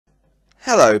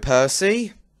Hello,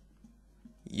 Percy.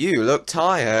 You look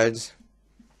tired.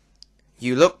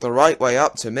 You look the right way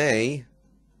up to me.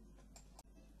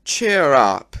 Cheer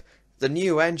up. The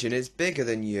new engine is bigger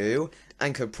than you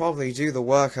and could probably do the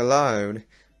work alone.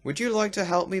 Would you like to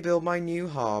help me build my new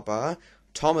harbour?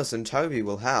 Thomas and Toby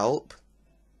will help.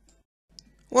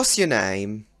 What's your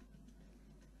name?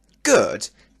 Good.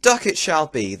 Duck it shall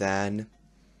be then.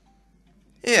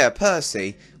 Here,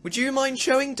 Percy, would you mind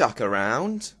showing Duck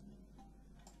around?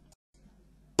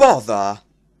 Bother!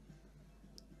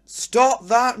 Stop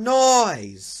that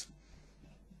noise!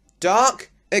 Duck,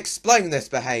 explain this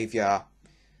behaviour.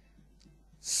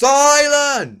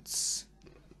 Silence!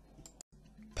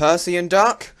 Percy and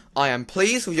Duck, I am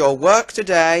pleased with your work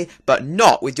today, but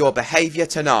not with your behaviour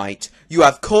tonight. You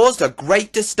have caused a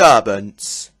great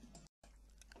disturbance.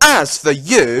 As for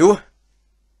you,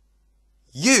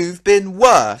 you've been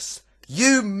worse.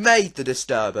 You made the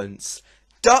disturbance.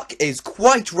 Duck is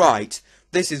quite right.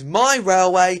 This is my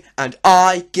railway, and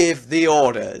I give the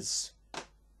orders.